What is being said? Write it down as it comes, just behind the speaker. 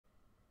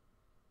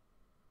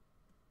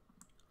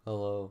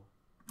Hello.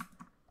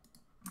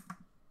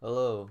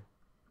 Hello.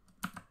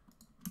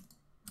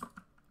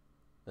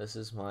 This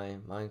is my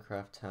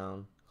Minecraft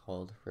town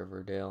called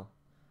Riverdale.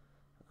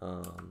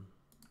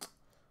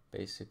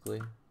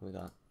 Basically, we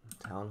got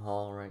town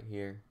hall right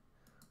here.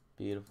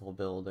 Beautiful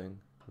building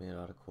made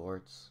out of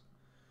quartz.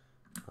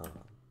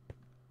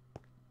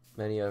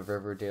 Many of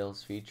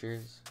Riverdale's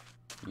features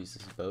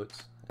uses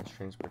boats as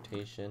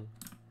transportation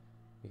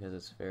because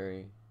it's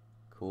very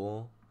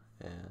cool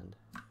and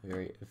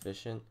very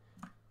efficient,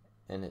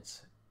 and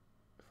it's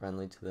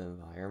friendly to the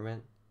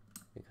environment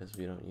because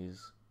we don't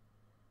use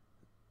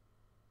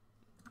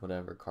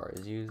whatever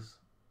cars use.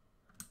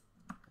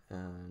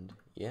 And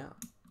yeah,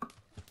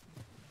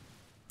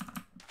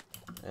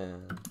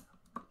 and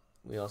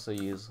we also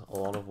use a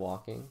lot of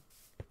walking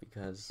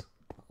because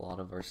a lot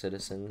of our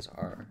citizens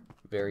are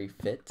very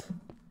fit.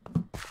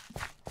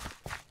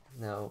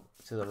 Now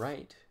to the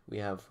right we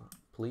have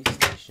police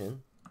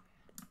station,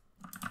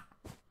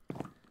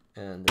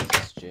 and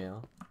this is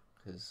jail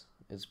because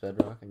it's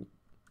bedrock and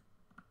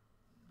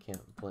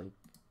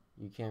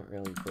you can't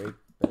really break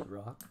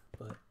bedrock,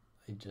 but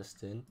I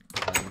just did.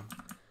 I'm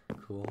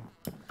cool.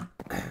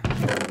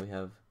 And we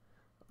have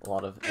a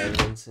lot of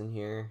evidence in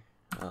here.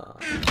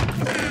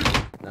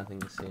 Nothing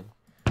to see.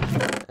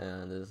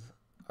 And this is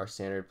our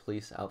standard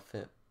police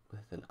outfit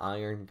with an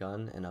iron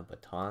gun and a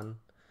baton.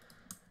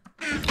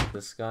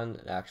 This gun,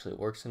 it actually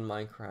works in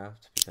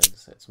Minecraft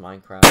because it's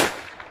Minecraft,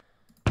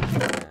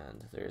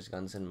 and there's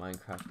guns in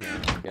Minecraft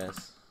now, I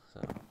guess.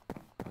 So,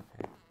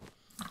 okay.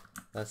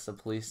 That's the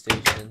police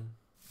station.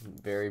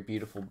 Very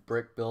beautiful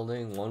brick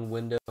building, one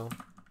window.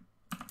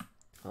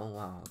 Oh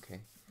wow,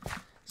 okay.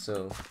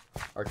 So,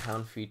 our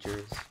town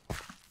features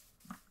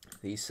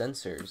these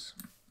sensors.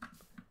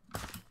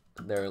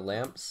 They're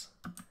lamps,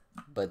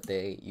 but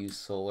they use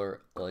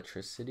solar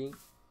electricity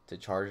to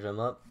charge them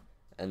up,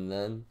 and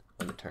then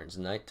when it turns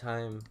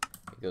nighttime,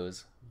 it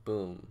goes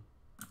boom.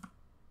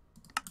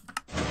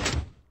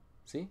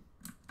 See?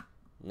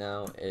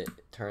 Now it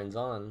turns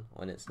on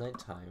when it's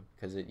nighttime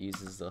because it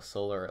uses the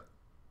solar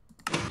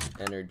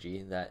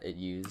energy that it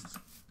used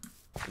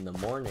in the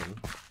morning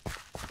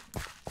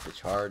to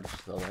charge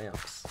the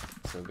lamps.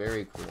 So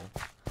very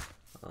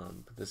cool.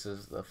 This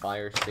is the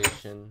fire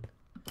station.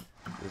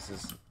 This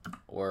is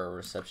where a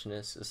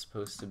receptionist is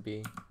supposed to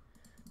be,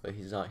 but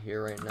he's not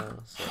here right now,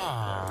 so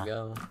there we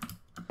go.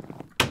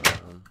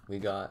 We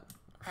got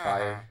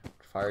a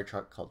fire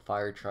truck called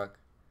Fire Truck.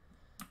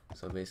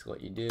 So basically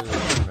what you do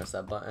is you press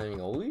that button and you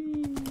go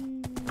wee,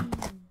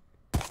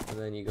 and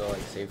then you go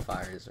like save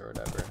fires or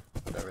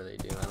whatever they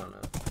do. I don't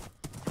know.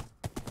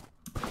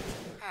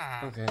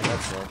 Okay,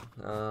 that's it.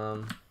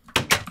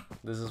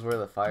 This is where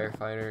the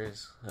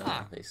firefighters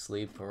they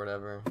sleep or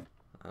whatever.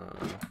 I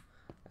don't know.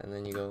 And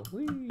then you go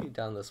wee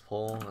down this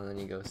pole, and then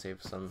you go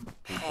save some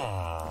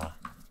people.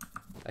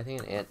 I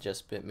think an ant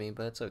just bit me,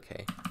 but it's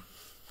okay.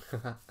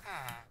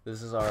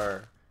 This is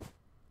our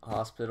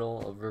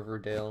hospital of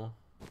Riverdale,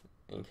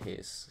 in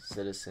case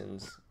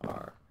citizens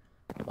are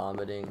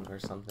vomiting or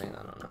something.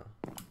 I don't know.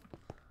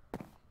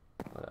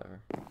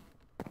 Whatever.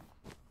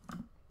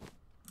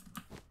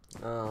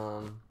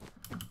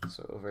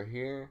 So over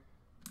here,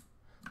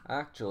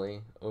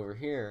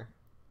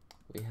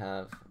 we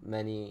have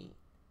many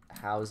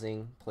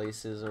housing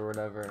places or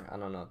whatever. I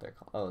don't know what they're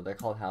called. Oh, they're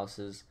called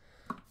houses.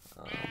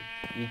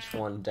 Each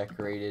one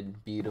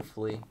decorated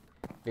beautifully.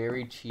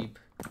 Very cheap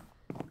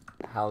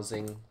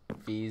housing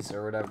fees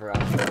or whatever. I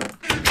don't know.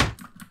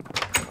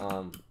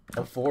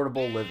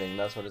 Affordable living,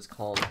 that's what it's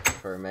called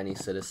for many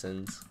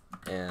citizens,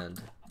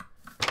 and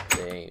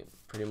they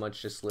pretty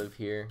much just live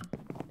here,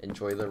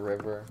 enjoy the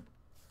river,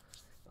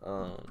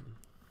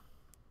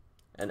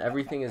 and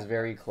everything is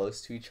very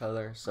close to each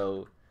other,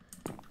 so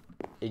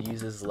it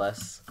uses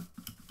less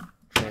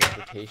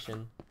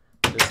transportation.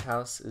 This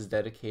house is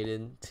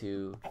dedicated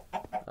to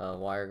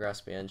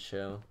Wiregrass Band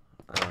Show.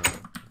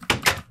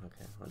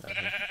 Okay,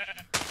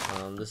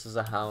 whatever. This is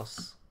a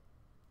house.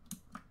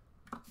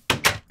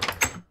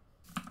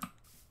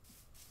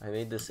 I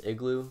made this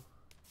igloo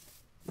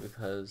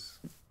because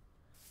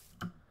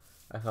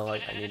I felt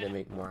like I need to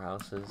make more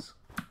houses.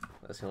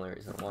 That's the only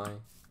reason why.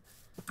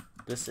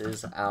 This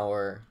is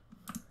a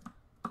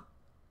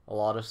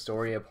lot of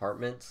story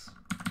apartments.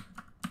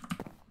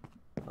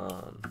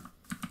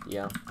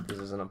 Yeah, this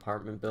is an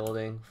apartment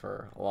building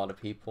for a lot of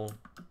people.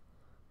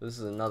 This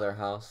is another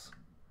house.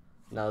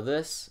 Now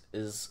this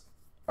is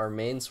our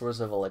main source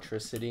of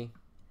electricity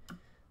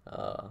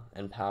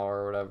and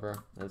power or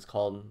whatever. And it's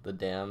called the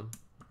dam.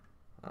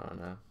 I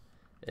don't know.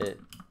 It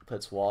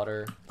puts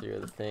water through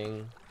the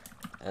thing,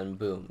 and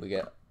boom, we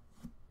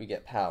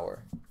get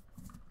power,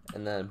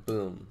 and then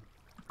boom,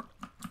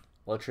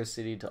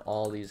 electricity to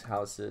all these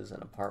houses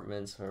and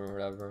apartments or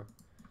whatever.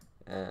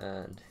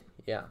 And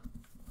yeah,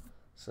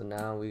 so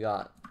now we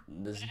got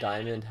this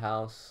diamond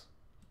house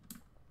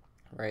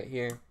right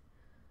here.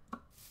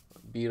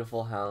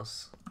 Beautiful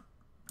house.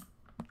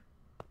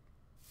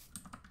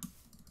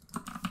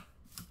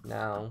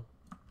 Now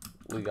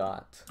we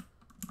got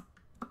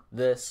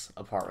this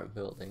apartment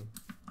building,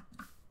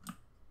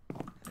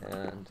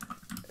 and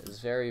it's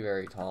very,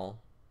 very tall.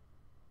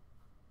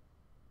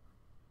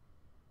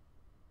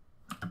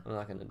 I'm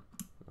not gonna,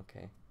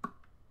 okay.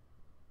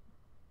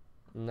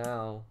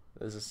 Now,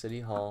 there's a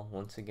city hall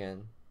once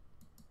again.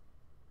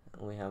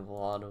 And we have a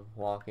lot of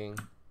walking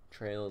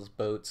trails,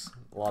 boats,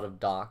 a lot of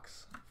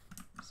docks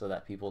so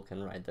that people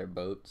can ride their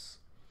boats.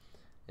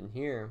 And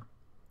here,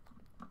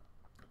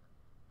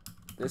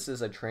 this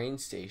is a train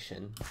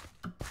station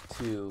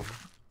to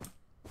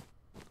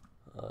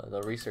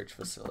the research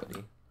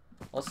facility.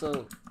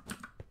 Also,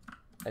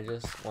 I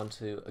just want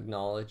to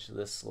acknowledge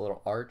this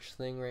little arch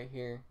thing right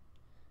here.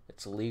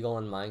 It's illegal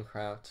in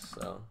Minecraft,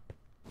 so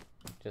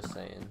just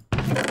saying.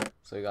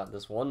 So we got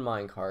this one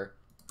minecart,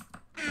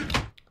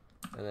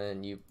 and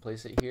then you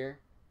place it here,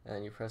 and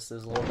then you press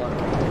this little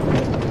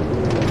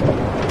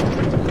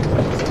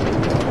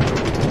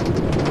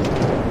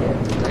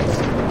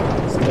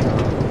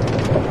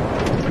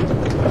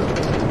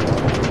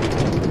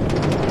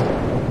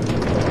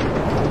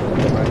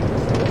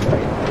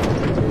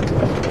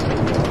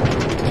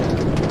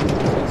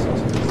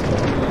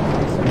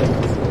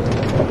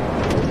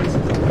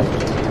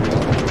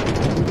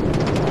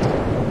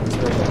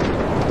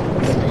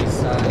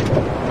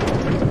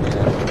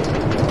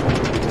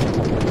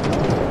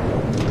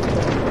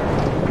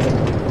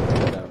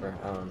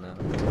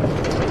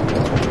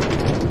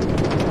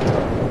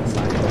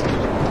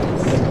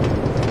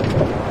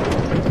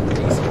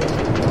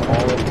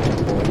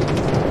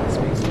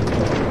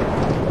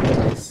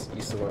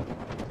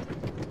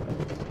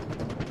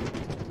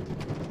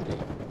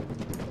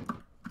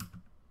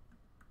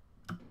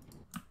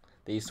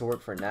They used to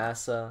work for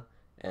NASA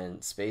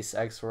and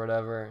SpaceX or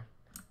whatever,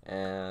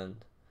 and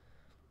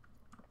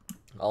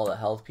all the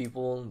health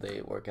people,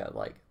 they work at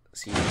like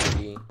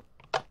CDC.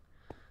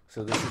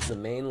 So this is the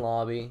main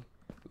lobby.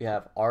 We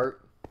have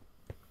art.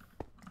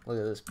 Look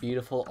at this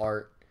beautiful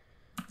art.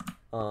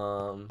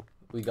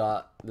 We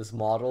got this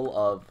model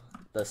of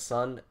the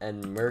sun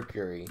and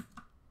Mercury.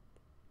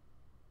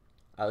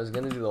 I was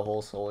gonna do the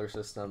whole solar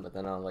system, but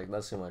then I was like,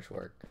 that's too much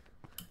work.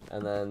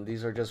 And then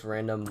these are just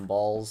random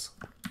balls.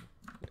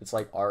 It's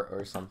like art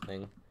or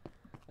something.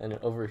 And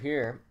over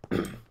here,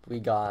 we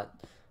got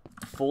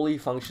a fully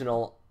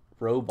functional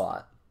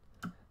robot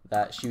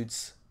that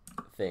shoots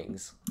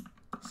things.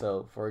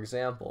 So, for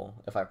example,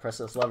 if I press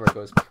this lever, it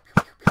goes.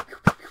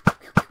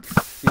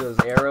 See those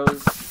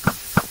arrows?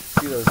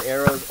 See those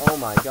arrows? Oh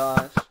my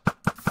gosh!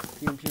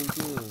 Pew pew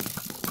pew.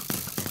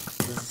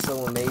 This is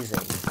so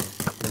amazing.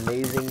 An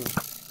amazing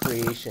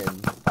creation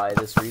by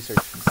this research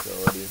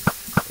facility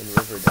in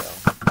Riverdale.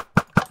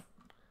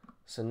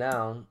 So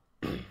now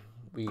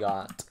we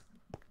got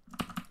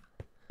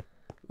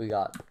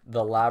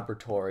the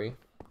laboratory,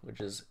 which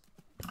is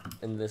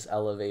in this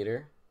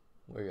elevator.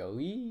 We go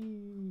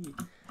wee,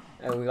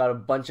 and we got a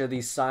bunch of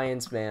these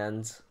science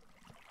mans.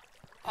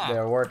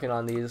 They're working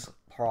on these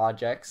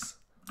projects.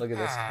 Look at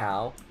this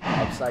cow,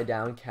 upside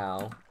down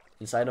cow,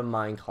 inside a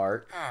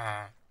minecart,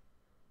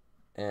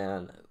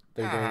 and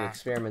they're doing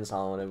experiments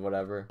on it,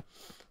 whatever.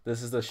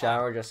 This is the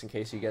shower, just in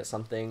case you get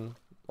something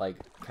like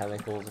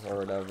chemicals or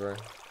whatever.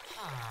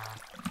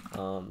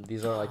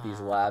 These are like these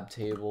lab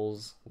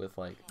tables with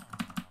like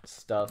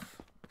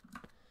stuff.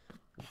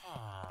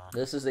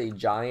 This is a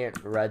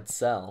giant red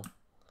cell,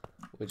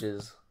 which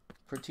is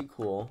pretty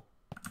cool.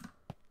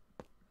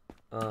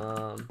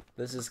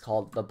 This is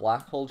called the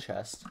black hole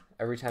chest.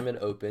 Every time it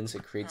opens,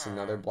 it creates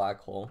another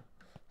black hole.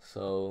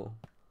 So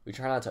we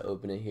try not to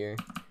open it here.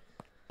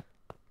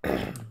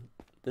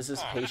 This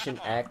is Patient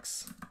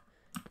X.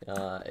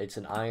 It's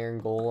an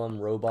iron golem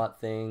robot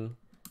thing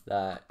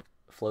that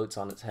floats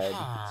on its head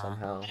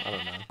somehow. I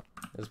don't know.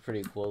 It's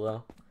pretty cool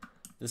though.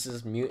 This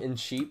is Mutant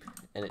Sheep,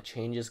 and it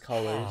changes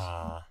colors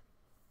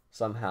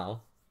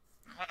somehow.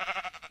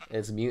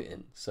 It's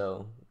mutant,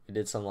 so we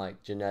did some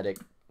like genetic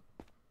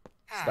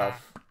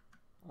stuff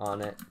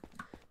on it.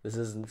 This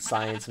is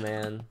Science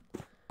Man.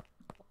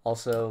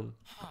 Also,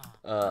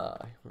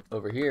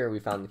 over here we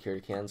found the cure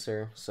to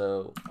cancer,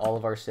 so all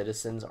of our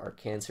citizens are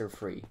cancer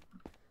free.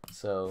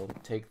 So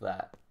take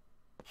that.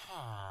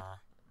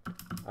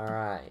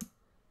 Alright,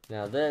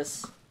 now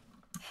this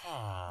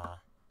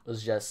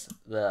was just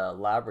the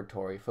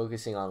laboratory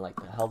focusing on like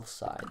the health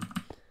side.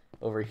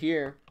 Over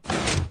here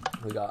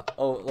we got,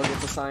 oh look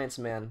at the Science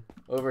Man.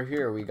 Over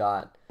here we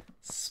got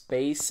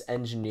space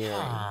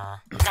engineering.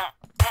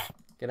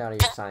 Get out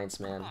of here, Science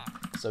Man.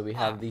 So we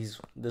have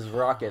this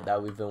rocket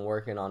that we've been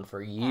working on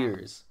for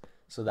years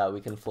so that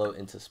we can float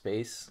into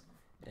space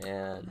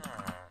and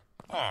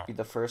be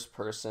the first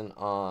person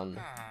on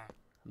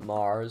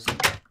Mars.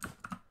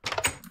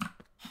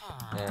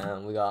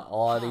 And we got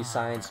all of these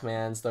science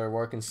mans that are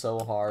working so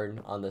hard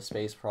on the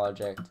space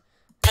project.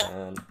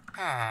 And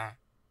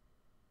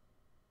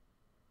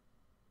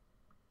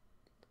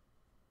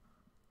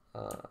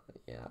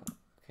yeah,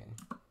 okay.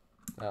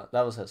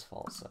 That was his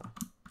fault, so.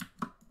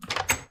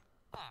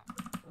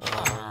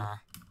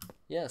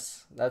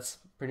 Yes, that's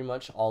pretty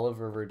much all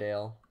of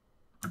Riverdale.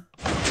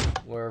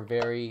 We're a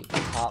very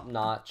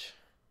top-notch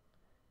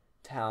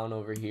town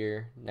over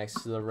here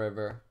next to the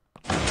river.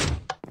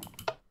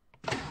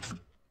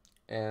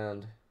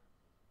 And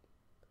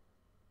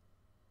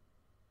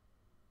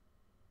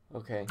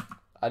okay,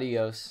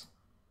 adios.